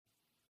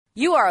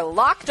You are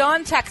Locked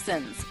On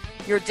Texans,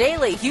 your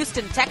daily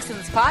Houston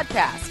Texans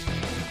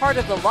podcast, part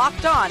of the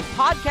Locked On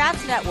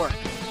Podcast Network.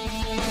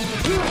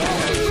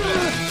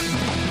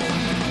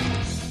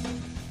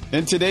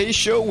 In today's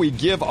show, we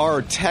give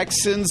our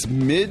Texans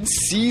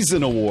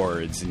mid-season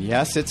awards. And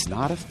yes, it's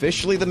not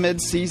officially the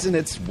mid-season.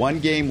 It's one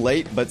game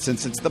late, but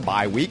since it's the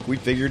bye week, we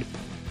figured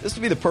this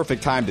would be the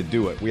perfect time to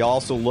do it. We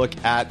also look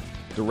at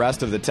the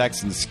rest of the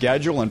Texans'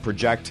 schedule and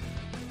project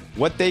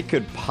what they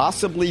could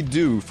possibly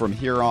do from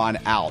here on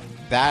out.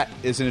 That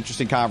is an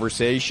interesting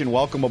conversation.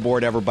 Welcome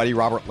aboard, everybody.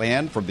 Robert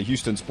Land from the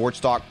Houston Sports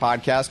Talk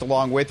podcast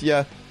along with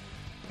you.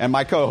 And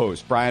my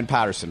co-host, Brian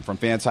Patterson from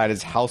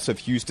Fansided's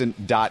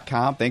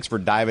houseofhouston.com. Thanks for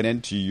diving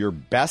into your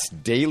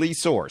best daily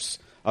source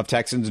of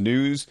Texans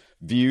news,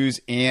 views,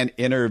 and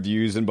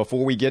interviews. And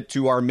before we get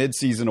to our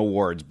midseason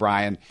awards,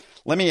 Brian,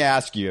 let me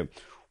ask you,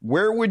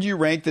 where would you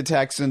rank the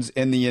Texans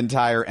in the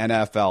entire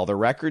NFL? The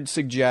records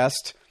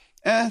suggest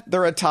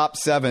they're a top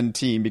 7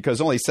 team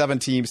because only 7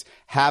 teams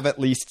have at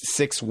least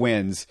 6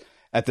 wins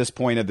at this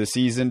point of the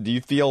season. Do you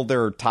feel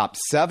they're top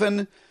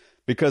 7?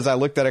 Because I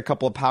looked at a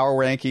couple of power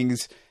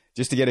rankings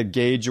just to get a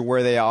gauge of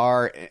where they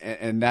are,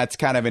 and that's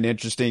kind of an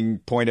interesting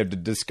point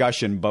of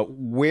discussion. But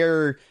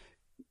where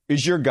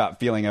is your gut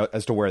feeling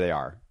as to where they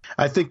are?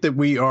 I think that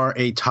we are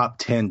a top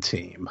 10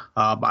 team.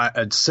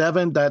 At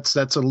 7, that's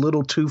a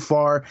little too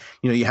far.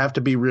 You have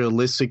to be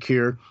realistic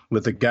here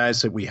with the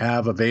guys that we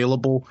have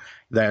available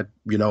that,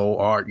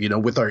 are,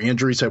 with our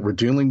injuries that we're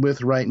dealing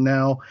with right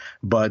now.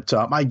 But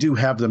I do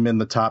have them in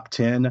the top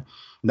 10.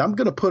 And I'm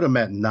going to put them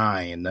at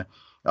 9.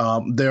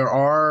 There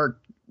are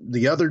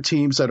the other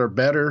teams that are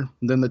better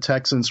than the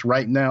Texans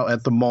right now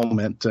at the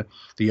moment.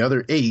 The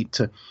other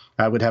 8,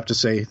 I would have to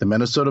say the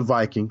Minnesota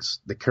Vikings,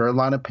 the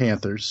Carolina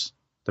Panthers,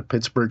 the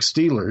Pittsburgh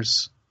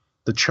Steelers,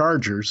 the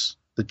Chargers,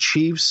 the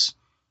Chiefs,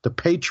 the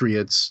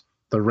Patriots,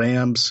 the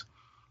Rams,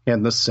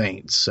 and the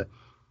Saints.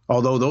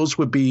 Although those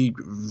would be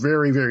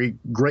very, very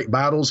great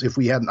battles if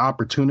we had an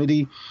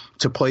opportunity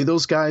to play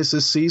those guys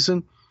this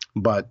season.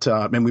 But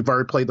and we've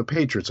already played the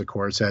Patriots, of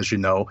course, as you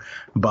know.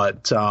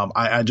 But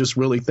I just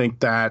really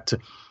think that,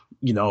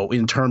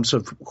 in terms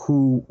of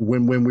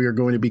when we are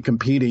going to be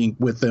competing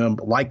with them,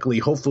 likely,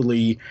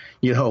 hopefully,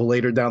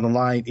 later down the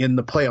line in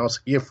the playoffs,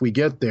 if we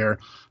get there,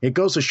 it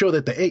goes to show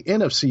that the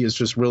NFC is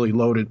just really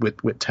loaded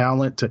with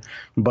talent.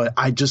 But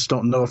I just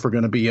don't know if we're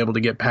going to be able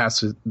to get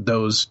past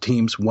those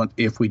teams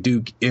if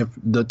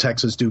the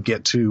Texans do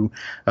get to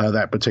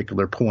that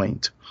particular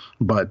point.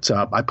 But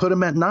I put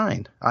them at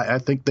 9. I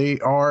think they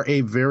are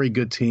a very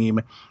good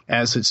team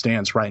as it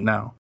stands right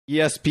now.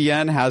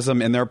 ESPN has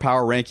them in their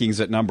power rankings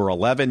at number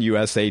 11,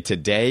 USA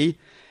Today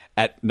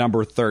at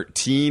number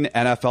 13,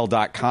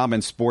 NFL.com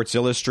and Sports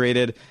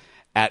Illustrated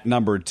at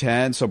number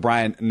 10. So,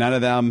 Brian, none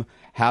of them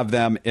have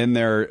them in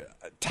their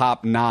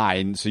top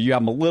 9. So you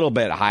have them a little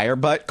bit higher,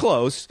 but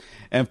close.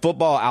 And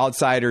Football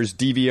Outsiders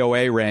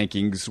DVOA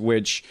rankings,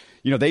 which,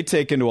 they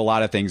take into a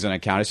lot of things in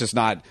account. It's just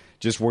not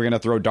just we're going to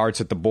throw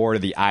darts at the board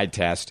of the eye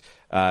test.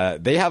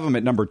 They have them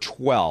at number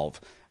 12.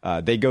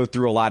 They go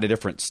through a lot of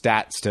different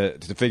stats to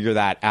figure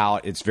that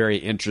out. It's very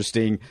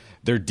interesting.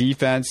 Their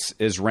defense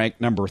is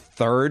ranked number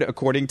 3rd,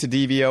 according to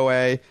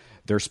DVOA.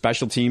 Their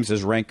special teams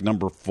is ranked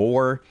number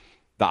 4.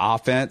 The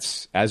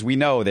offense, as we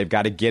know, they've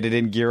got to get it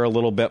in gear a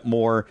little bit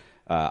more.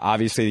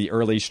 Obviously, the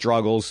early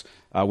struggles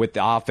with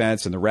the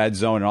offense and the red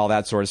zone and all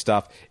that sort of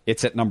stuff,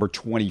 it's at number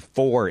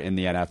 24 in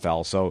the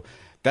NFL. So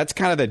that's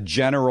kind of the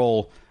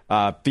general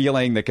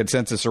feeling, the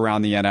consensus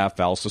around the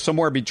NFL. So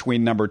somewhere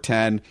between number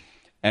 10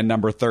 and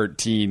number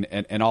 13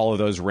 and all of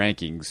those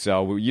rankings.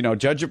 So,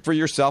 judge it for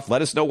yourself.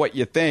 Let us know what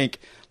you think.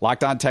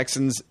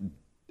 LockedOnTexans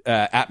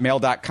at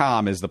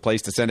mail.com is the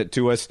place to send it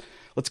to us.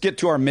 Let's get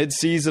to our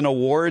midseason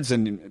awards.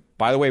 And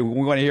by the way,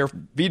 we want to hear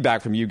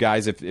feedback from you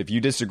guys if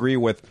you disagree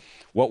with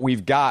what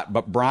we've got.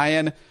 But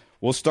Brian,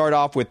 we'll start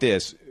off with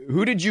this.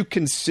 Who did you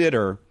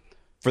consider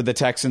for the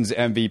Texans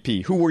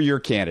MVP? Who were your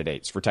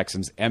candidates for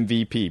Texans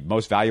MVP,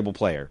 most valuable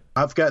player?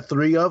 I've got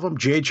 3 of them,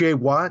 J.J.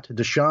 Watt,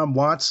 Deshaun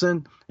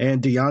Watson,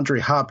 and DeAndre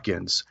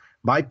Hopkins.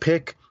 My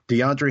pick,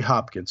 DeAndre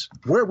Hopkins.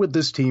 Where would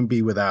this team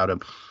be without him?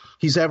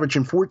 He's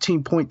averaging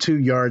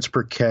 14.2 yards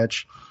per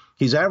catch.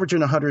 He's averaging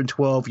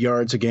 112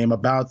 yards a game,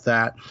 about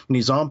that, and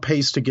he's on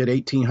pace to get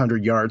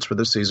 1,800 yards for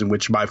the season,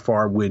 which by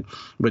far would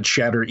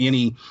shatter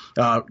any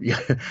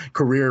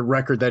career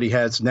record that he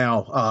has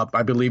now.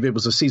 I believe it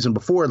was the season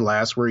before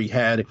last where he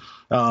had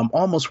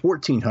almost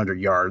 1,400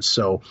 yards.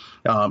 So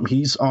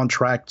he's on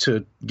track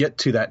to get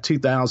to that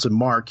 2,000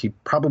 mark. He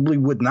probably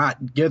would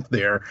not get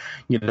there,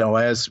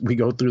 as we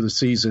go through the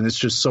season. It's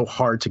just so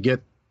hard to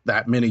get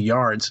that many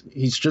yards.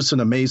 He's just an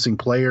amazing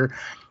player.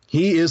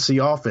 he is the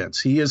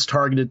offense. He is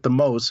targeted the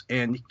most,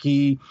 and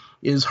he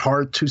is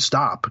hard to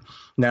stop.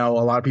 Now,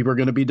 a lot of people are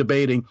going to be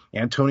debating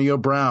Antonio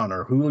Brown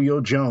or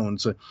Julio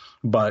Jones,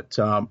 but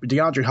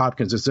DeAndre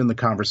Hopkins is in the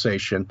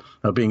conversation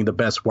of being the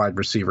best wide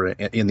receiver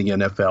in the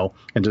NFL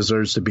and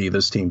deserves to be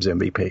this team's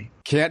MVP.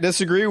 Can't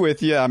disagree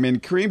with you. I mean,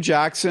 Kareem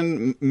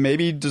Jackson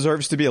maybe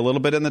deserves to be a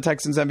little bit in the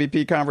Texans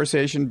MVP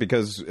conversation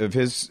because of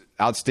his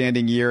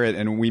outstanding year,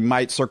 and we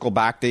might circle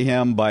back to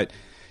him, but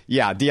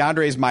yeah,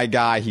 DeAndre's my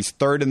guy. He's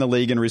third in the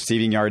league in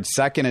receiving yards,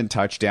 second in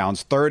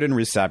touchdowns, third in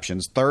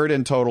receptions, third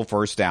in total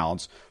first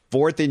downs,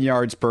 fourth in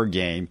yards per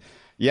game.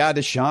 Yeah,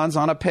 Deshaun's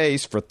on a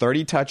pace for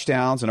 30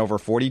 touchdowns and over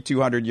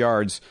 4,200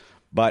 yards.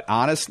 But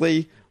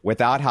honestly,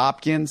 without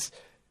Hopkins,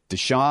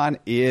 Deshaun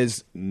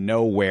is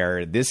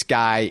nowhere. This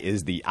guy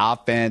is the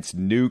offense.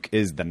 Nuke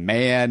is the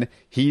man.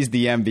 He's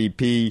the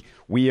MVP.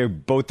 We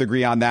both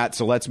agree on that.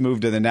 So let's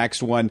move to the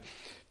next one.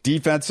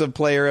 Defensive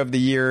Player of the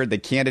Year, the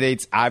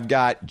candidates I've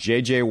got,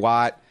 J.J.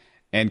 Watt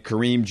and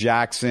Kareem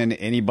Jackson.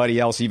 Anybody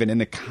else even in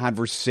the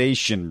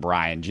conversation,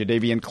 Brian?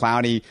 Jadeveon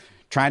Clowney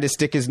trying to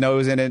stick his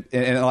nose in it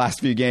in the last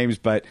few games,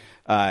 but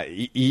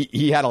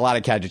he had a lot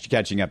of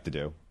catching up to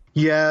do.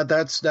 Yeah,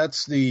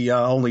 that's the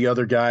only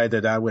other guy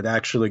that I would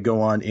actually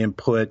go on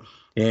input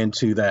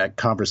into that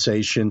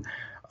conversation.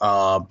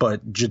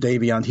 But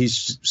Jadeveon,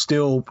 he's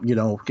still,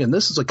 and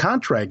this is a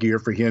contract year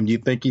for him.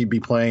 You'd think he'd be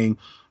playing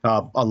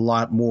a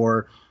lot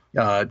more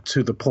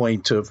to the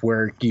point of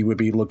where he would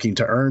be looking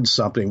to earn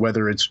something,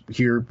 whether it's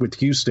here with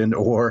Houston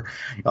or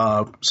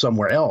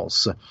somewhere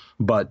else.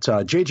 But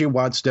J.J.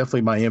 Watt's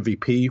definitely my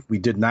MVP. We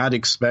did not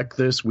expect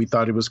this. We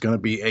thought it was going to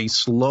be a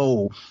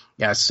slow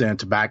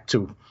ascent back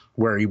to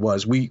where he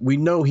was. We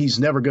know he's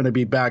never going to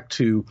be back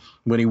to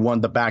when he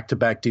won the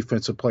back-to-back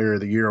Defensive Player of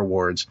the Year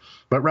awards.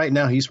 But right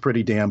now he's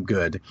pretty damn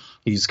good.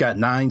 He's got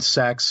 9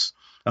 sacks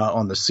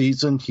on the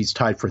season. He's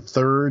tied for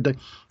third.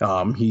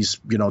 He's,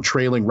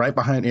 trailing right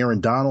behind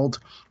Aaron Donald,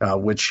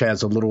 which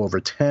has a little over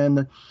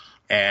 10.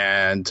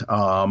 And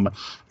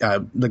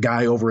the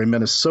guy over in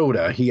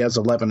Minnesota, he has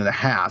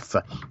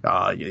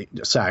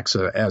 11.5 sacks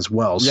as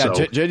well. Yeah,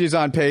 so JJ's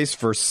on pace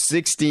for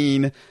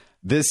 16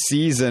 this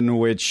season,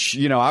 which,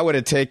 I would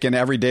have taken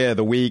every day of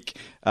the week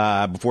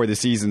before the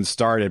season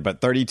started. But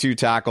 32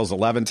 tackles,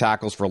 11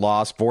 tackles for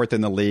loss, fourth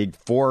in the league,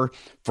 4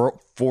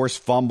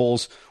 forced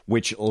fumbles,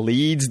 which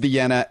leads the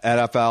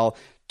NFL,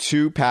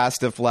 2 pass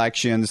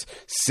deflections,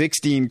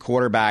 16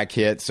 quarterback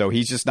hits. So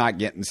he's just not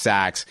getting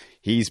sacks.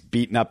 He's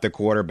beating up the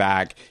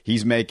quarterback.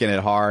 He's making it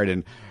hard.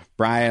 And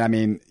Brian, I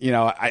mean,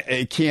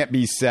 it can't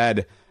be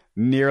said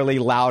nearly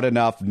loud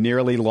enough,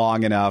 nearly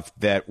long enough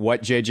that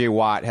what J.J.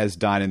 Watt has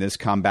done in this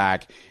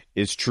comeback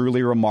is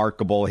truly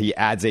remarkable. He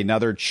adds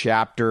another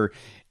chapter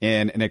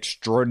in an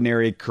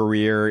extraordinary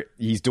career.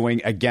 He's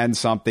doing, again,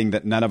 something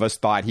that none of us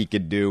thought he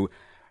could do.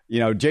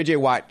 J.J.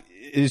 Watt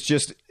is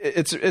just,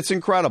 it's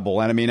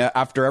incredible. And I mean,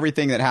 after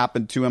everything that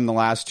happened to him the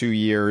last 2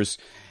 years,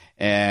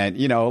 and,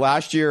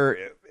 last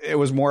year it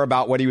was more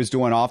about what he was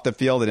doing off the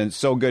field, and it's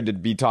so good to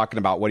be talking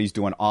about what he's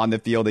doing on the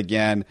field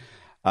again.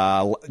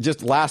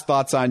 Just last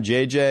thoughts on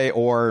JJ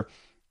or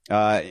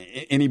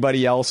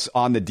anybody else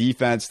on the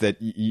defense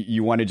that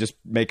you want to just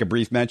make a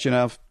brief mention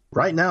of?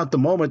 Right now, at the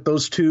moment,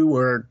 those two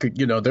are,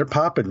 they're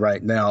popping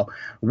right now.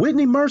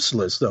 Whitney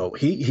Mercilus, though,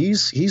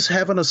 he's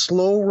having a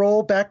slow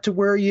roll back to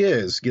where he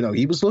is.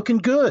 He was looking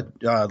good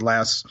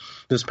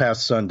this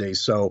past Sunday.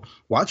 So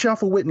watch out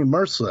for Whitney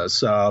Mercilus.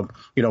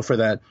 For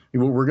that,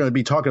 we're going to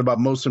be talking about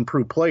most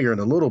improved player in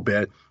a little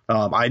bit.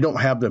 I don't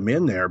have them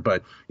in there,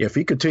 but if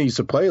he continues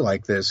to play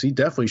like this, he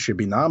definitely should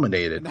be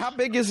nominated. And how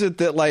big is it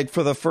that,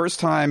 for the first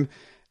time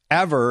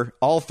ever,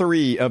 all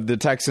 3 of the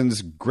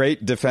Texans'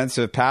 great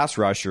defensive pass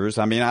rushers,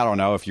 I mean, I don't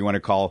know if you want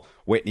to call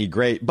Whitney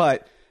great,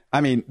 but,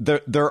 I mean,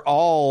 they're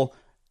all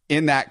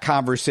in that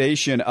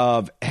conversation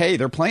of, hey,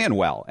 they're playing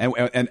well.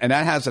 And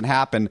that hasn't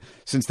happened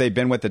since they've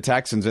been with the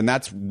Texans, and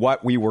that's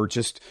what we were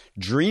just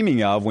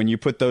dreaming of when you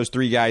put those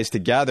 3 guys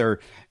together,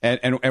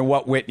 and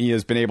what Whitney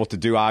has been able to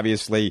do,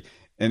 obviously,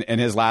 in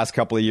his last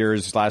couple of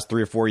years, last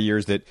 3 or 4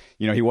 years that,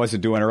 he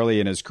wasn't doing early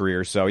in his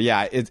career. So,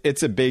 yeah,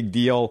 it's a big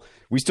deal.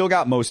 We still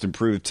got most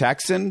improved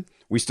Texan.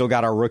 We still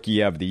got our rookie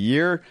of the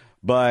year.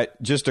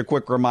 But just a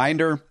quick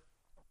reminder,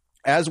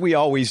 as we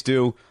always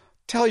do,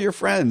 tell your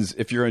friends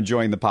if you're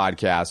enjoying the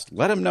podcast.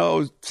 Let them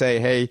know. Say,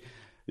 hey,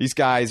 these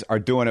guys are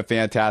doing a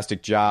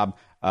fantastic job.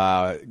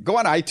 Go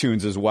on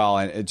iTunes as well.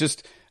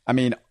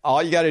 And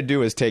all you got to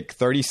do is take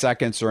 30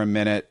 seconds or a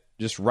minute.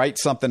 Just write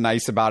something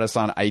nice about us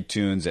on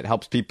iTunes. It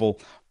helps people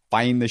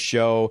find the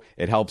show.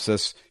 It helps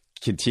us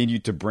continue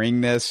to bring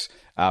this.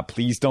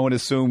 Please don't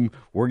assume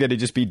we're going to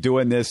just be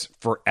doing this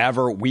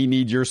forever. We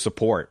need your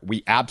support.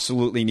 We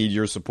absolutely need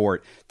your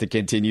support to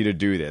continue to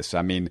do this.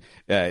 I mean,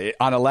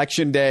 on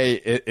election day,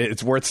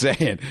 it's worth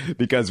saying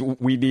because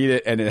we need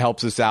it and it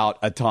helps us out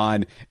a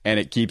ton and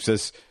it keeps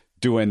us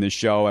doing the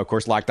show. Of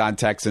course,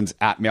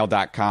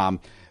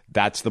 LockedOnTexans@mail.com.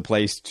 That's the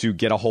place to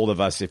get a hold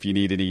of us if you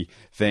need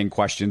anything,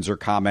 questions or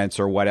comments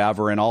or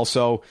whatever. And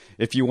also,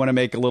 if you want to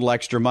make a little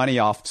extra money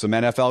off some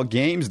NFL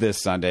games this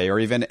Sunday or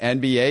even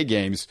NBA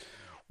games,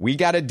 we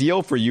got a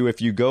deal for you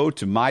if you go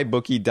to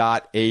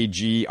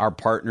mybookie.ag, our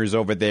partners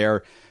over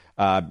there.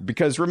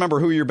 Because remember,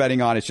 who you're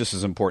betting on is just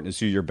as important as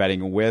who you're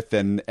betting with.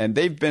 And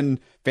they've been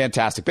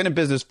fantastic. Been in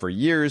business for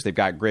years. They've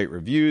got great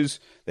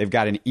reviews. They've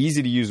got an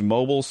easy-to-use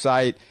mobile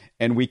site.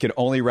 And we could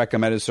only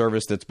recommend a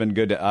service that's been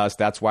good to us.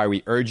 That's why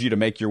we urge you to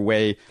make your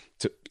way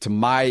to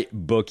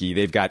MyBookie.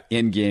 They've got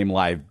in-game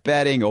live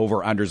betting,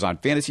 over-unders on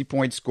fantasy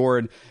points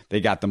scored.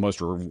 They got the most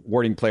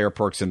rewarding player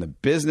perks in the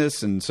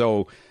business. And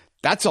so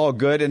that's all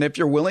good. And if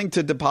you're willing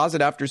to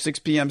deposit after 6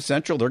 p.m.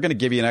 Central, they're going to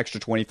give you an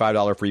extra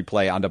 $25 free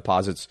play on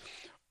deposits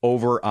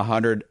over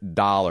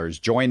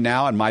 $100. Join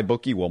now, and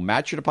MyBookie will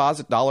match your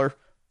deposit dollar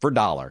for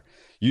dollar.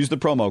 Use the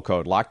promo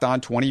code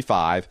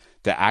LOCKEDON25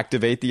 to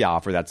activate the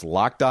offer. That's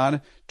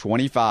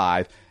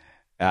LOCKEDON25.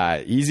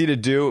 Easy to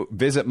do.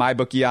 Visit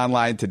MyBookie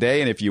online today,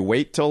 and if you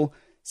wait till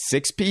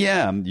 6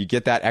 p.m., you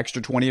get that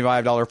extra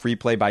 $25 free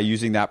play by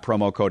using that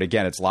promo code.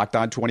 Again, it's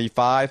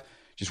LOCKEDON25.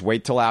 Just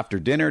wait till after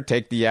dinner.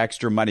 Take the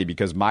extra money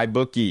because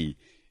MyBookie,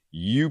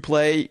 you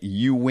play,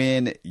 you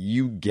win,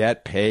 you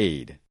get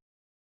paid.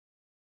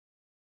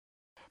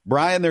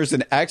 Brian, there's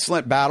an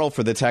excellent battle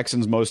for the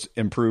Texans' most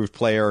improved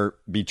player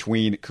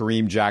between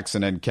Kareem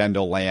Jackson and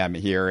Kendall Lamb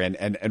here.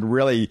 And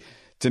really,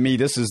 to me,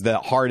 this is the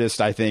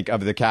hardest, I think,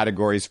 of the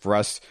categories for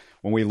us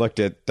when we looked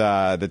at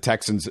the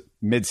Texans'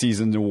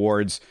 midseason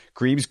awards.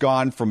 Kareem's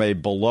gone from a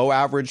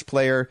below-average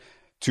player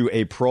to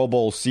a Pro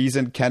Bowl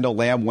season. Kendall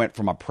Lamb went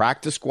from a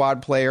practice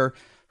squad player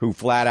who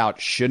flat out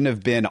shouldn't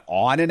have been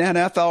on an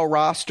NFL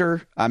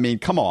roster. I mean,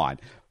 come on,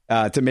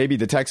 to maybe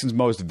the Texans'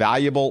 most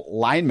valuable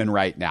lineman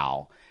right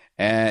now.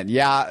 And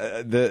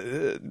yeah,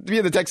 to be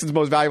the Texans'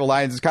 most valuable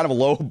lineman is kind of a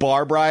low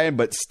bar, Brian,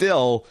 but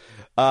still,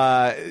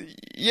 yeah,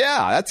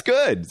 that's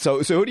good.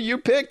 So who do you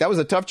pick? That was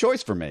a tough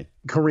choice for me.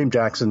 Kareem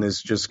Jackson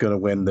is just going to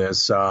win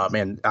this,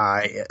 and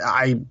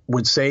I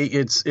would say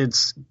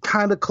it's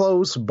kind of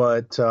close,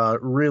 but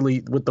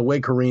really, with the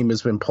way Kareem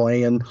has been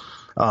playing,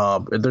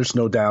 there's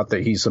no doubt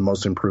that he's the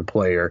most improved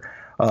player.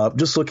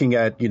 Just looking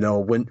at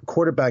when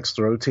quarterbacks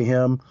throw to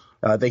him,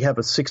 they have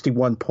a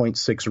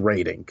 61.6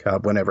 rating.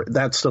 Whenever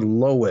that's the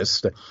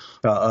lowest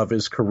of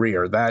his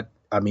career. He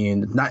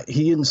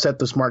didn't set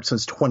this mark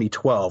since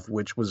 2012,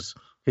 which was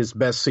his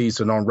best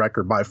season on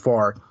record by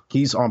far.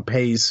 He's on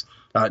pace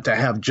to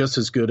have just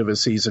as good of a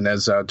season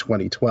as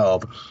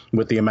 2012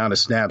 with the amount of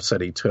snaps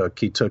that he took.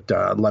 He took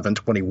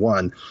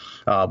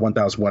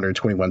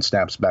 1,121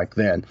 snaps back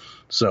then.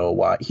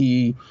 So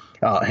he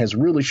has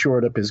really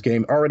shored up his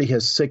game. Already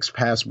has 6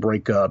 pass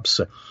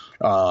breakups.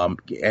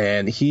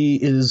 And he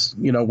is,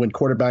 when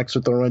quarterbacks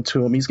are throwing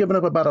to him, he's given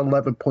up about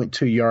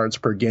 11.2 yards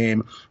per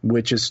game,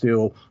 which is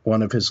still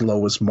one of his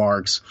lowest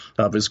marks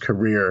of his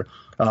career.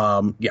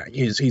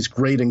 He's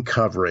great in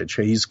coverage.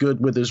 He's good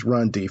with his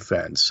run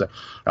defense.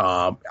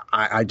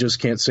 I just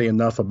can't say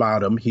enough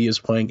about him. He is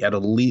playing at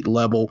elite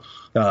level,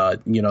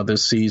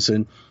 this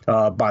season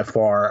by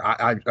far.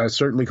 I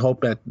certainly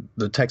hope that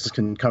the Texans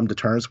can come to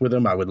terms with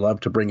him. I would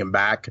love to bring him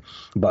back,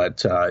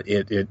 but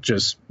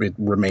it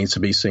remains to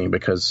be seen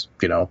because,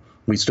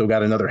 we still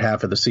got another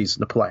half of the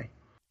season to play.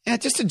 Yeah,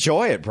 just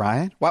enjoy it,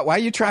 Brian. Why are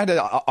you trying to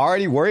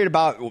already worried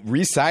about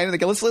re-signing the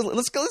guy? Let's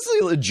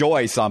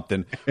enjoy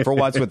something for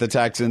once with the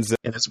Texans.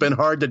 And it's been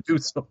hard to do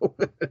so.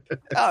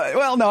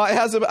 Well, no, it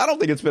hasn't. I don't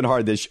think it's been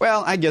hard this year.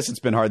 Well, I guess it's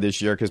been hard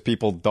this year because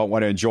people don't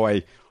want to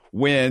enjoy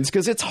wins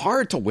because it's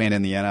hard to win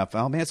in the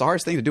NFL. Man, it's the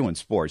hardest thing to do in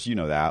sports. You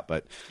know that,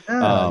 but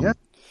yeah.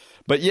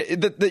 But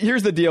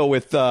here's the deal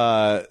with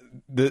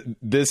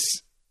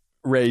this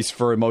race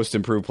for most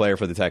improved player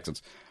for the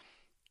Texans.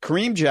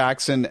 Kareem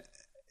Jackson,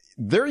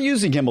 they're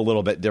using him a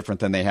little bit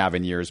different than they have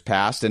in years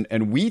past.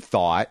 And we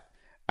thought,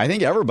 I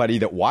think everybody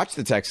that watched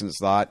the Texans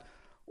thought,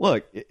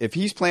 look, if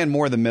he's playing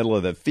more the middle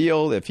of the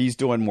field, if he's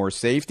doing more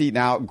safety,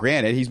 now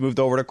granted, he's moved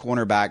over to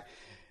cornerback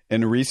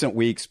in recent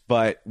weeks,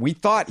 but we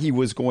thought he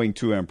was going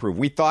to improve.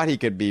 We thought he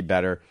could be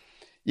better.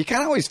 You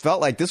kind of always felt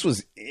like this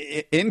was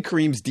in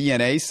Kareem's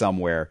DNA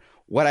somewhere.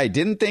 What I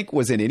didn't think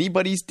was in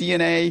anybody's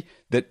DNA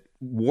that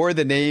wore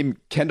the name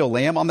Kendall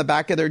Lamb on the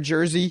back of their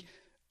jersey,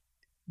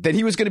 that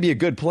he was going to be a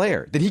good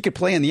player, that he could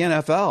play in the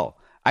NFL.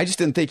 I just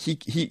didn't think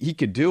he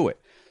could do it.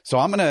 So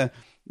I'm going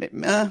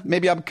to,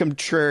 maybe I'm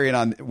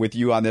contrarian with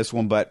you on this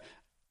one, but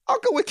I'll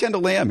go with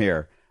Kendall Lamb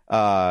here.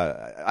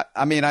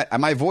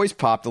 My voice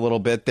popped a little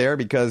bit there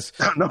because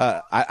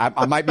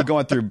I might be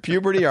going through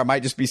puberty, or I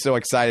might just be so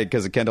excited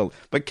because of Kendall.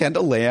 But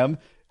Kendall Lamb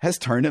has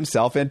turned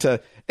himself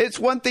into. It's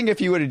one thing if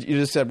you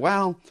just said,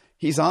 "Well,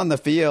 he's on the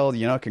field,"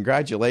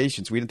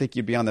 congratulations. We didn't think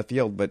you'd be on the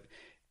field, but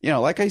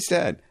like I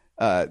said,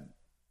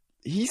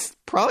 he's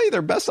probably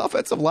their best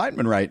offensive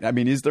lineman, right? I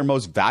mean, he's their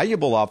most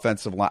valuable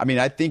offensive line. I mean,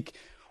 I think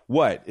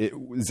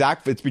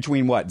it's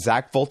between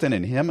Zach Fulton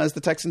and him as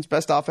the Texans'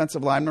 best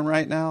offensive lineman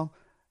right now.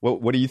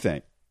 What do you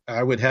think?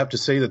 I would have to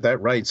say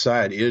that right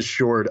side is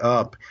shored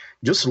up.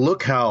 Just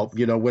look how,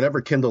 whenever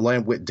Kendall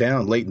Lamb went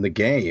down late in the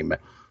game,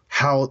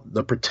 how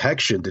the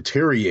protection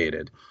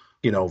deteriorated.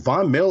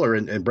 Von Miller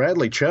and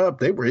Bradley Chubb,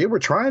 they were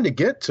trying to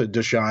get to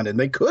Deshaun and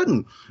they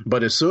couldn't.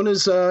 But as soon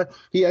as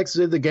he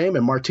exited the game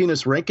and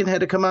Martinez Rankin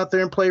had to come out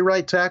there and play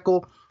right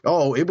tackle,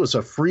 it was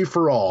a free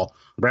for all.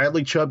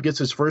 Bradley Chubb gets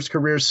his first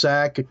career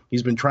sack.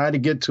 He's been trying to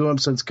get to him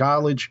since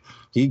college.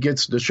 He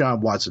gets Deshaun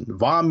Watson.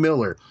 Von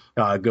Miller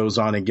goes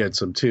on and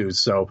gets him too.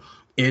 So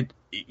we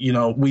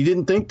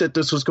didn't think that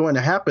this was going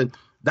to happen.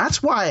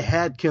 That's why I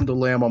had Kendall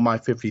Lamb on my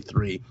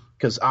 53,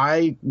 because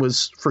I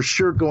was for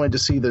sure going to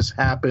see this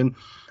happen.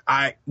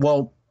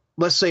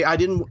 Let's say I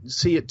didn't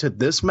see it to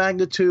this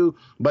magnitude,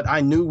 but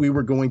I knew we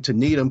were going to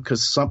need him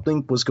because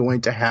something was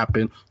going to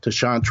happen to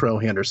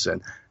Seantrel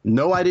Henderson.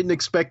 No, I didn't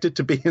expect it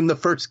to be in the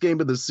first game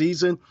of the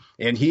season,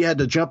 and he had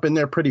to jump in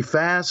there pretty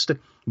fast,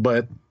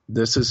 but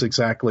this is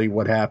exactly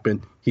what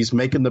happened. He's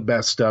making the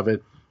best of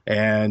it,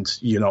 and,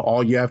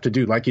 all you have to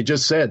do, like you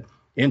just said,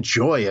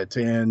 enjoy it,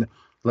 and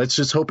let's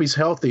just hope he's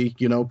healthy,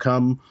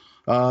 come,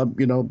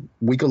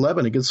 week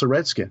 11 against the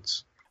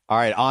Redskins. All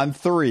right, on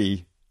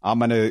 3, I'm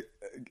gonna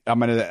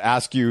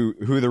ask you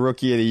who the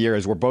rookie of the year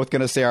is. We're both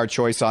gonna say our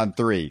choice on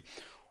 3.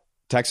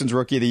 Texans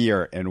rookie of the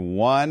year in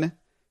 1,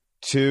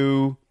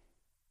 2,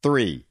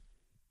 3.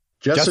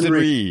 Justin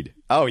Reed.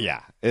 Oh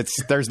yeah,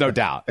 there's no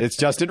doubt. It's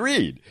Justin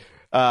Reed.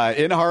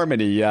 In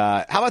harmony.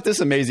 How about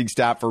this amazing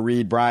stat for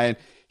Reed, Brian?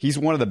 He's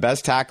one of the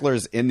best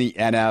tacklers in the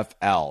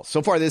NFL.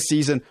 So far this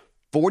season,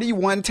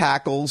 41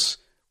 tackles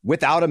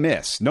without a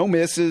miss. No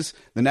misses.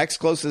 The next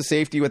closest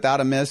safety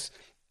without a miss.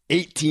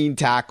 18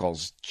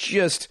 tackles.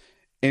 Just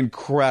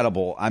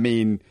incredible. I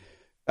mean,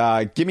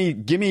 give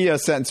me a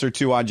sentence or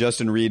two on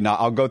Justin Reed, and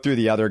I'll go through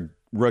the other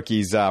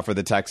rookies for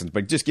the Texans,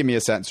 but just give me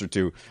a sentence or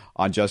two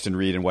on Justin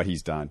Reed and what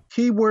he's done.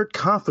 Keyword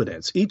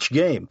confidence. Each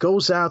game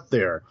goes out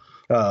there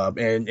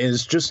and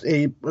is just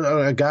a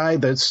guy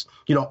that's,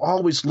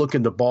 always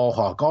looking to ball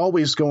hawk,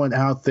 always going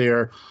out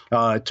there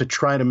to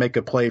try to make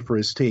a play for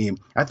his team.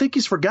 I think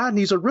he's forgotten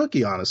he's a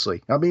rookie,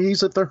 honestly. I mean,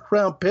 he's a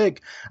third-round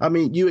pick. I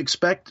mean, you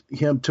expect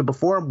him to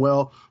perform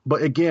well,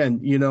 but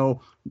again,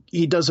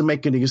 he doesn't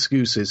make any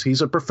excuses.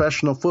 He's a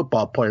professional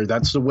football player.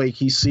 That's the way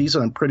he sees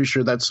it. I'm pretty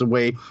sure that's the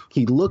way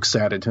he looks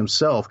at it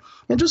himself.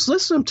 And just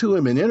listen to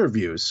him in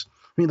interviews.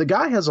 I mean, the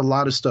guy has a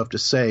lot of stuff to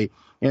say.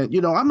 And,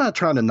 I'm not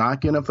trying to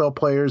knock NFL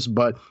players,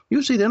 but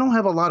usually they don't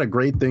have a lot of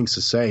great things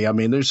to say. I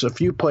mean, there's a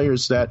few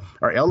players that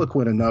are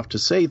eloquent enough to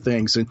say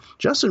things, and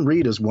Justin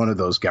Reed is one of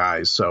those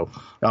guys. So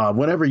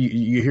whenever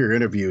you hear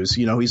interviews,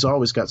 he's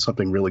always got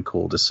something really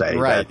cool to say.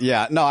 Right,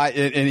 yeah. No,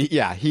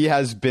 he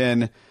has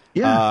been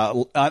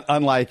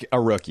unlike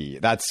a rookie.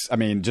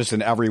 Just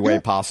in every way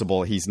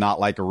possible. He's not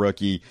like a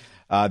rookie.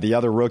 The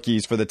other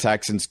rookies for the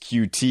Texans,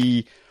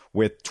 QT,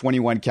 with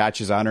 21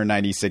 catches,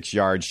 196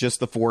 yards, just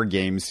the 4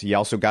 games. He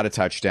also got a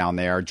touchdown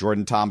there.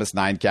 Jordan Thomas,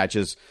 9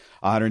 catches,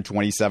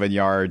 127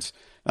 yards.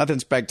 Nothing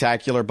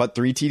spectacular, but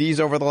 3 TDs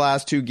over the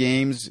last 2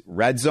 games.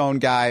 Red zone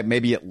guy,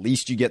 maybe at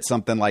least you get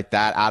something like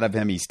that out of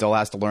him. He still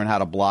has to learn how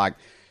to block.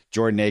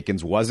 Jordan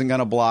Akins wasn't going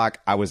to block.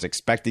 I was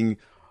expecting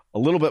a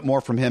little bit more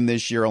from him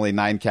this year, only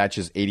 9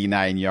 catches,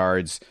 89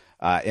 yards.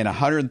 In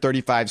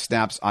 135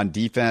 snaps on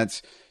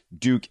defense,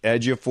 Duke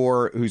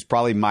Ejiofor, who's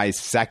probably my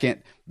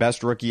second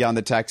best rookie on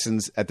the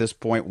Texans at this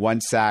point,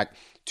 1 sack,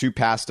 2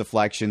 pass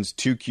deflections,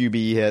 2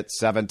 QB hits,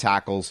 7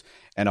 tackles,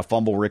 and a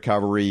fumble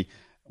recovery.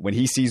 When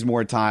he sees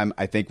more time,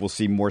 I think we'll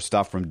see more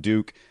stuff from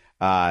Duke.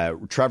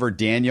 Trevor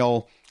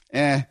Daniel,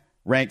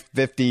 ranked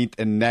 15th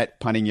in net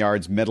punting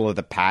yards, middle of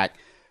the pack.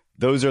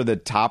 Those are the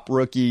top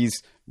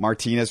rookies.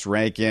 Martinez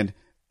Rankin,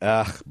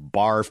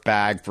 barf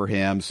bag for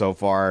him so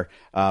far.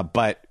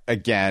 But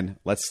again,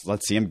 let's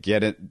see him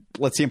get it.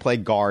 Let's see him play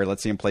guard.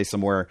 Let's see him play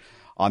somewhere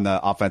on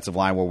the offensive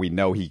line where we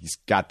know he's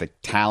got the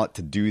talent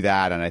to do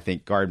that. And I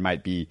think guard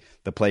might be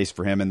the place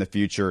for him in the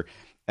future.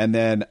 And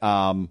then,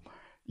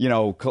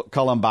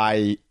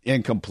 Columbi,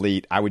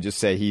 incomplete. I would just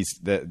say he's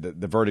the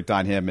verdict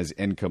on him is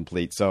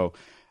incomplete. So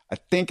I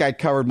think I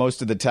covered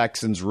most of the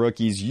Texans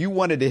rookies. You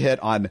wanted to hit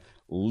on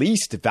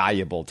least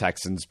valuable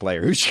Texans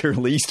player. Who's your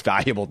least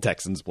valuable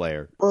Texans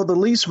player? Well, the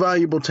least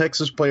valuable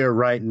Texans player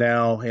right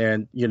now,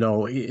 and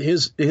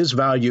his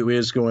value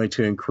is going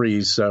to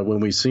increase when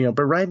we see him.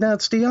 But right now,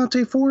 it's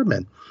D'Onta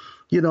Foreman.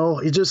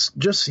 It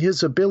just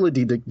his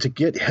ability to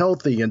get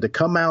healthy and to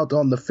come out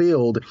on the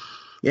field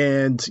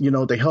and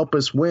to help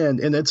us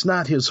win. And it's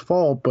not his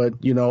fault, but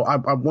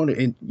I want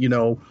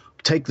to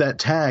take that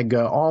tag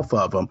off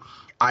of him.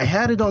 I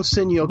had it on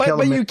Senio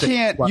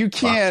Kelemete. But you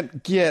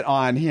can't get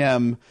on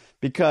him.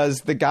 Because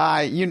the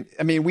guy,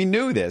 we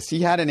knew this. He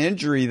had an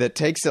injury that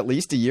takes at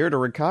least a year to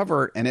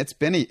recover, and it's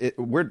been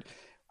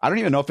I don't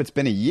even know if it's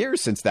been a year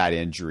since that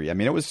injury. I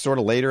mean, it was sort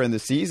of later in the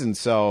season,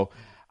 so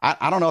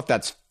I don't know if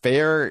that's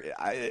fair.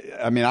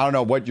 I don't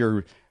know what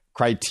your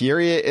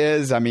criteria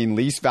is. I mean,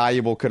 least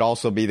valuable could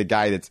also be the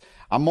guy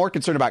I'm more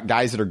concerned about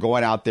guys that are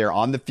going out there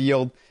on the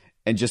field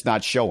and just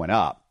not showing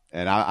up.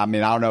 And I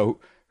don't know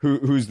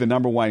who's the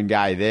number one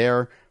guy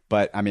there.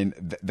 But,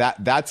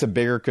 that's a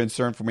bigger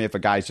concern for me if a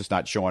guy's just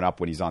not showing up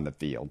when he's on the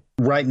field.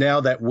 Right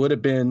now, that would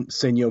have been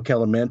Senio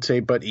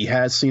Kelemete, but he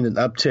has seen an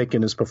uptick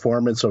in his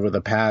performance over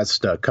the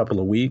past couple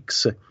of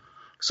weeks.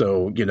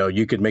 So,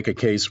 you could make a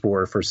case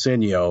for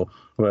Senio,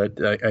 but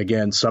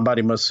again,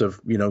 somebody must have,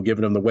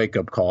 given him the wake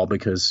up call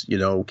because,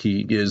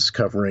 he is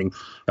covering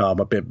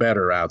a bit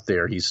better out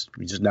there. He's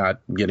just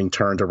not getting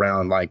turned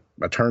around like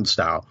a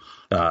turnstile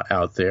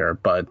out there.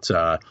 But,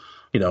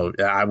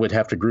 I would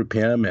have to group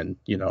him and,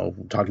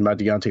 talking about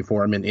D'Onta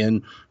Foreman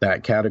in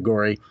that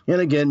category.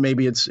 And again,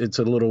 maybe it's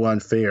a little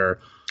unfair.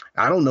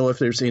 I don't know if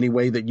there's any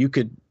way that you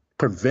could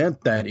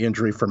prevent that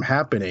injury from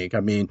happening. I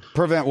mean,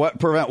 prevent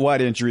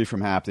what injury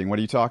from happening? What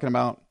are you talking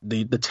about?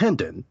 The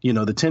tendon,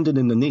 the tendon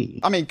in the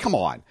knee. I mean, come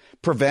on.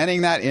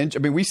 Preventing that injury.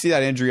 I mean, we see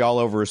that injury all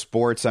over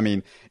sports. I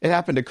mean, it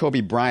happened to Kobe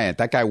Bryant.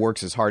 That guy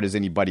works as hard as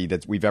anybody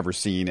that we've ever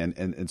seen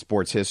in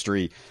sports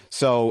history.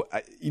 So,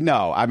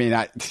 no, I mean,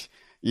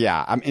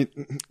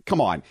 come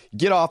on,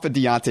 get off of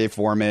D'Onta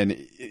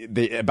Foreman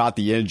about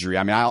the injury.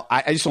 I mean,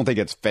 I just don't think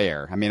it's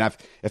fair. I mean,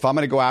 if I'm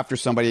going to go after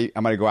somebody,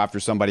 I'm going to go after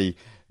somebody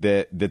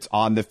that's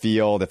on the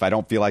field. If I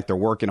don't feel like they're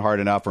working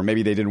hard enough, or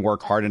maybe they didn't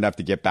work hard enough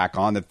to get back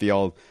on the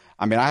field.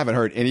 I mean, I haven't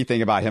heard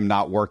anything about him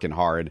not working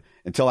hard.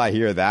 Until I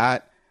hear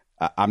that,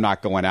 I'm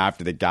not going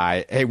after the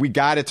guy. Hey, we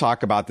got to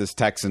talk about this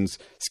Texans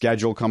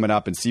schedule coming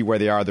up and see where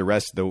they are the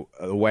rest of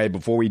the way.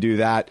 Before we do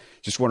that,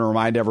 just want to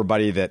remind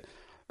everybody that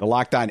the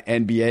Locked On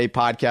NBA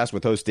podcast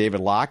with host David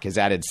Locke has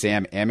added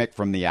Sam Amick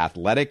from The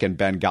Athletic and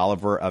Ben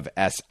Golliver of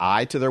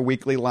SI to their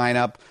weekly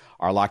lineup.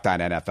 Our Locked On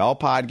NFL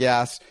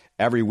podcast.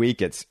 Every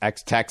week, it's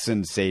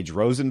ex-Texan Sage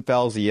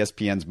Rosenfels,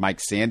 ESPN's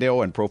Mike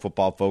Sando, and Pro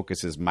Football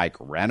Focus's Mike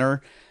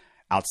Renner.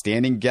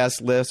 Outstanding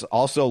guest list.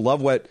 Also,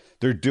 love what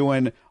they're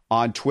doing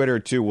on Twitter,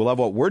 too. We love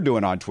what we're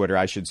doing on Twitter,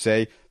 I should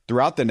say,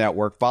 throughout the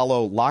network.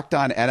 Follow Locked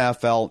On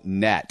NFL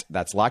Net.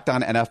 That's Locked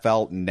On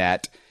NFL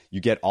Net.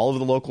 You get all of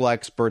the local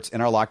experts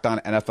in our Locked On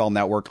NFL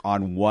network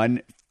on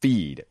one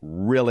feed.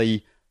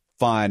 Really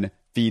fun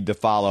feed to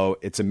follow.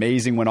 It's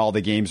amazing when all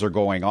the games are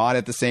going on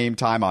at the same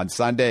time on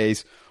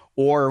Sundays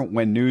or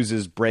when news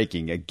is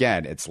breaking.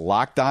 Again, it's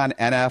Locked On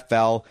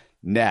NFL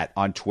Net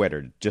on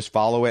Twitter. Just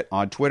follow it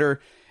on Twitter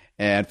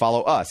and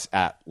follow us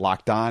at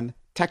Locked On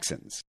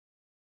Texans.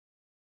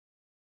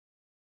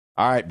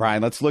 All right,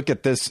 Brian, let's look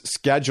at this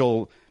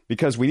schedule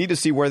because we need to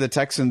see where the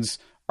Texans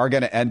are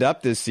going to end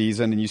up this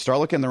season. And you start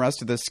looking at the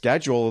rest of the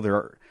schedule,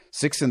 they're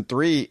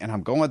 6-3, and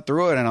I'm going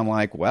through it and I'm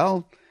like,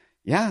 well,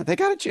 yeah, they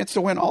got a chance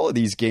to win all of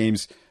these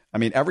games. I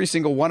mean, every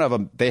single one of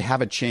them, they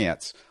have a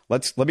chance.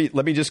 Let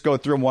me just go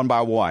through them one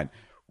by one.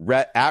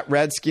 At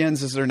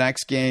Redskins is their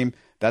next game.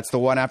 That's the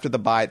one after the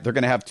bye. They're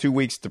going to have 2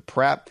 weeks to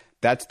prep.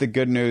 That's the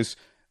good news.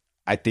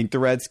 I think the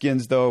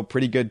Redskins, though,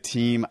 pretty good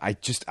team.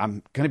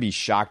 I'm going to be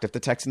shocked if the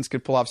Texans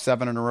could pull off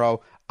 7 in a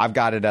row. I've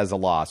got it as a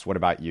loss. What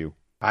about you?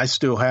 I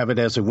still have it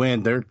as a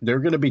win. They're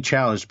going to be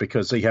challenged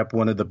because they have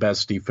one of the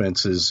best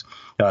defenses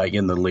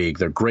in the league.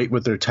 They're great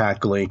with their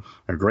tackling.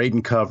 They're great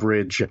in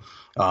coverage.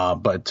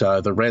 But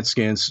the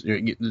Redskins,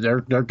 they're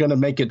going to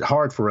make it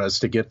hard for us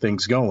to get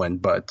things going.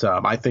 But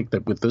I think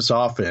that with this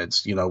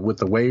offense, with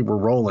the way we're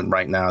rolling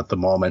right now at the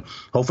moment,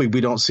 hopefully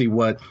we don't see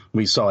what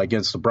we saw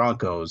against the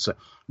Broncos.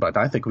 But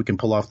I think we can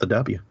pull off the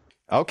W.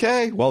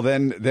 Okay, well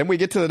then we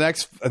get to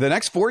the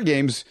next 4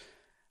 games.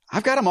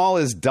 I've got them all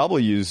as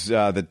W's.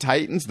 The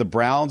Titans, the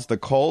Browns, the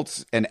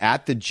Colts, and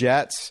at the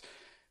Jets.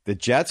 The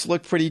Jets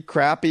look pretty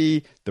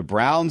crappy. The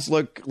Browns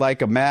look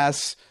like a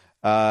mess.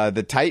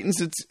 The Titans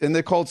and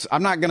the Colts,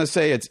 I'm not going to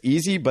say it's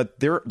easy,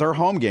 but they're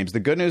home games. The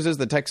good news is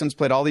the Texans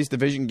played all these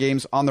division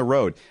games on the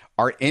road.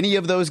 Are any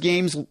of those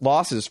games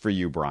losses for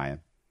you, Brian?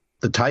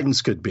 The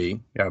Titans could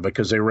be,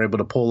 because they were able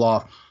to pull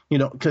off,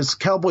 because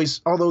Cowboys,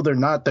 although they're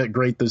not that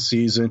great this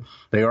season,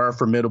 they are a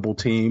formidable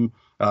team.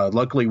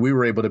 Luckily, we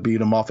were able to beat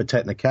them off a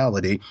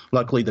technicality.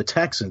 Luckily, the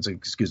Texans,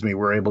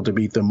 were able to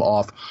beat them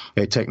off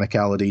a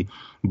technicality.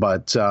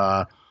 But,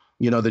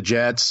 the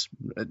Jets,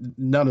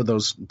 none of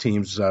those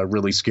teams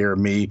really scare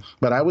me.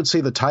 But I would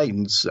say the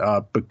Titans,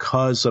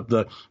 because of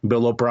the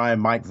Bill O'Brien,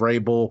 Mike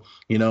Vrabel,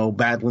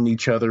 battling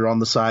each other on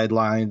the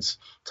sidelines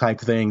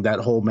type thing, that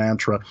whole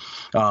mantra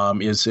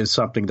is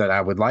something that I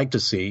would like to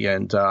see.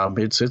 And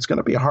it's going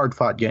to be a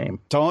hard-fought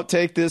game. Don't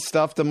take this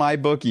stuff to my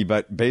bookie,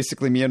 but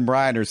basically me and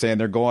Brian are saying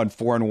they're going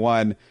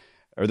 4-1,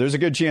 or there's a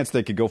good chance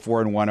they could go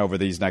 4-1 over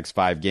these next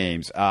 5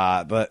 games.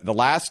 The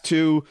last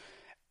 2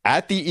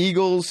 at the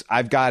Eagles,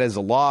 I've got as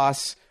a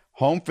loss.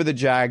 Home for the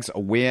Jags, a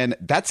win.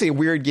 That's a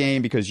weird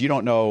game because you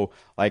don't know,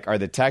 are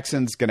the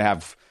Texans going to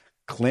have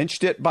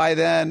clinched it by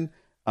then?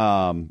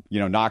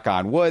 Knock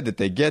on wood that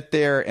they get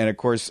there. And of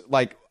course,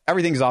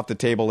 everything's off the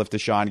table if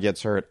Deshaun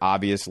gets hurt.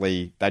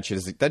 Obviously, that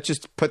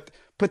just put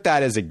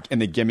that as in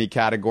the gimme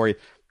category.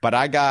 But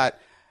I got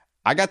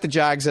the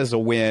Jags as a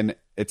win.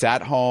 It's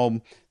at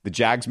home. The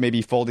Jags may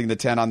be folding the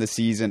 10 on the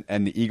season,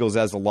 and the Eagles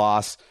as a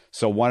loss.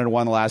 So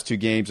 1-1 the last 2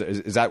 games.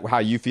 Is that how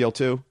you feel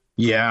too?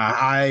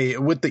 Yeah,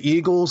 with the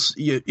Eagles,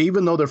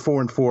 even though they're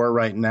 4-4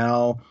 right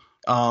now,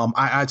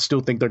 I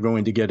still think they're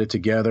going to get it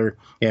together.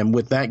 And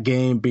with that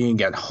game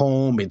being at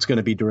home, it's going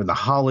to be during the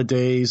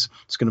holidays.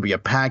 It's going to be a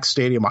packed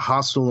stadium, a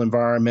hostile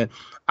environment.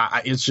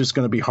 It's just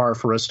going to be hard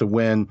for us to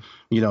win,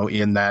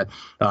 in that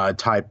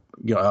type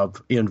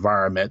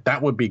environment.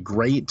 That would be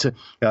great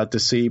to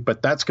see,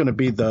 but that's going to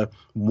be the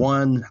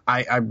one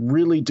I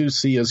really do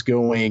see us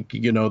going,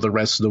 the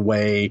rest of the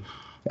way.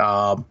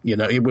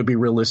 It would be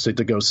realistic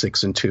to go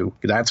 6-2.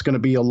 That's going to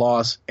be a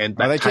loss. And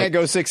they can't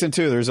go 6-2.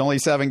 There's only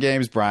 7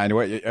 games, Brian.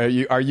 What, are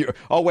you?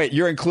 Oh, wait,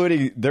 you're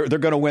including they're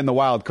going to win the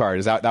wild card.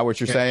 Is that what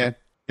you're saying?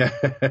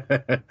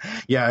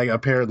 Yeah,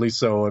 apparently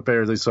so.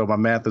 My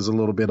math is a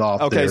little bit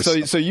off. Okay,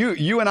 there, so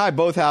you and I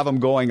both have them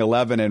going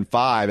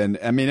 11-5, and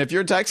I mean, if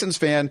you're a Texans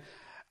fan,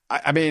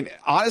 I mean,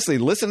 honestly,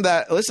 listen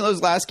to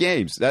those last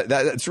games.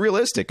 That's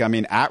realistic. I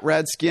mean, at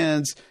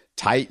Redskins,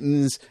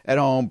 Titans at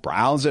home,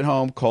 Browns at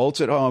home, Colts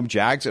at home,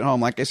 Jags at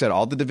home. Like I said,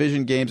 all the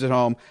division games at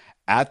home.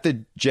 At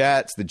the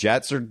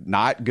Jets are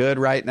not good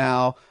right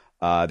now.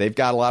 They've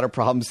got a lot of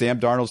problems. Sam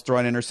Darnold's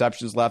throwing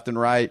interceptions left and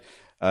right.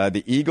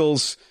 The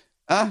Eagles.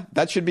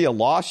 That should be a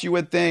loss, you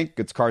would think.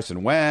 It's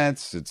Carson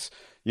Wentz. It's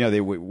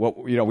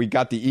we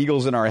got the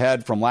Eagles in our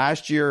head from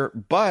last year,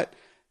 but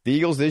the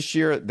Eagles this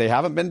year, they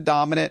haven't been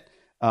dominant.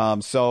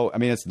 So I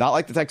mean, it's not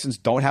like the Texans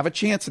don't have a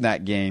chance in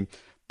that game.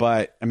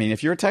 But I mean,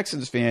 if you're a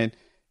Texans fan,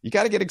 you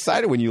got to get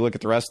excited when you look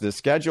at the rest of the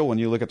schedule, when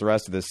you look at the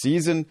rest of the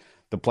season,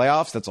 the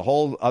playoffs. That's a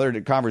whole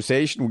other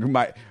conversation.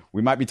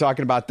 We might be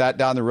talking about that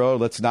down the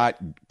road. Let's not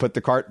put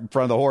the cart in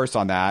front of the horse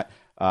on that.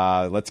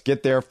 Let's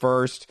get there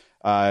first.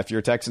 If you're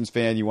a Texans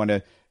fan, you want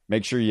to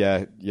make sure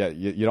you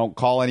don't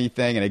call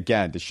anything. And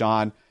again,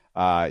 Deshaun,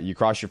 you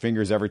cross your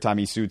fingers every time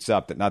he suits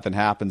up that nothing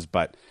happens.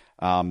 But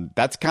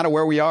that's kind of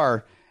where we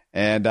are.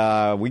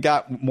 And we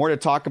got more to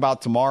talk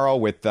about tomorrow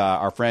with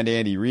our friend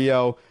Andy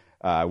Rio.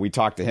 We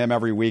talk to him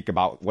every week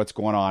about what's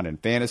going on in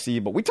fantasy.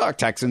 But we talk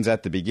Texans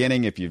at the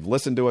beginning. If you've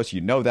listened to us,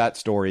 you know that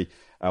story.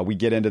 We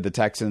get into the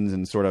Texans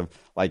and sort of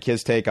like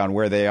his take on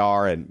where they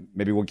are. And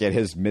maybe we'll get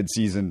his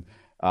midseason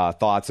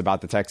thoughts about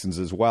the Texans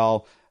as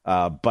well.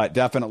 But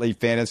definitely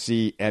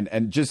fantasy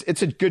and just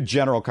it's a good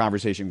general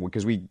conversation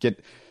because we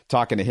get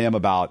talking to him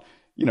about,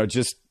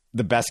 just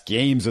the best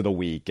games of the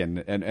week.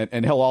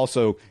 And he'll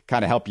also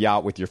kind of help you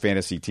out with your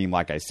fantasy team.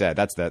 Like I said,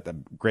 that's the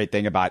great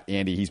thing about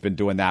Andy. He's been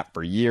doing that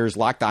for years.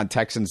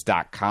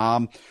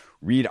 LockedOnTexans.com.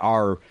 Read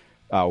our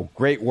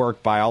great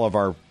work by all of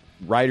our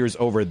writers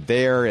over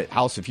there at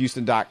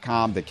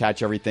houseofhouston.com to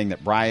catch everything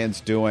that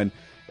Brian's doing.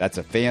 That's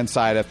a fan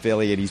side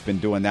affiliate. He's been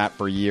doing that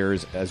for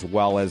years, as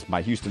well as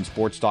my Houston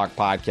Sports Talk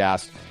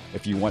podcast.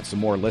 If you want some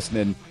more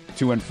listening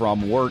to and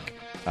from work,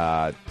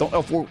 don't know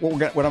if what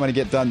I'm going to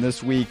get done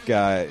this week.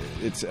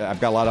 I've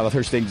got a lot of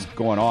other things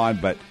going on,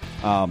 but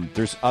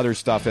there's other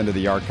stuff into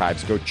the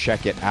archives. Go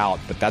check it out.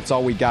 But that's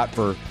all we got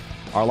for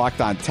our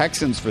Locked On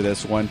Texans for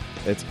this one.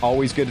 It's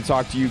always good to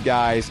talk to you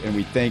guys, and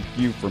we thank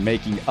you for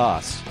making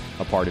us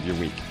a part of your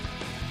week.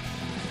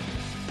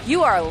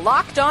 You are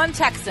Locked On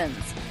Texans,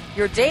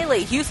 your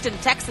daily Houston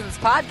Texans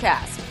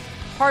podcast,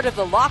 part of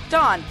the Locked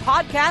On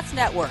Podcast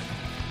Network,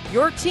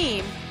 your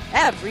team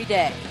every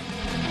day.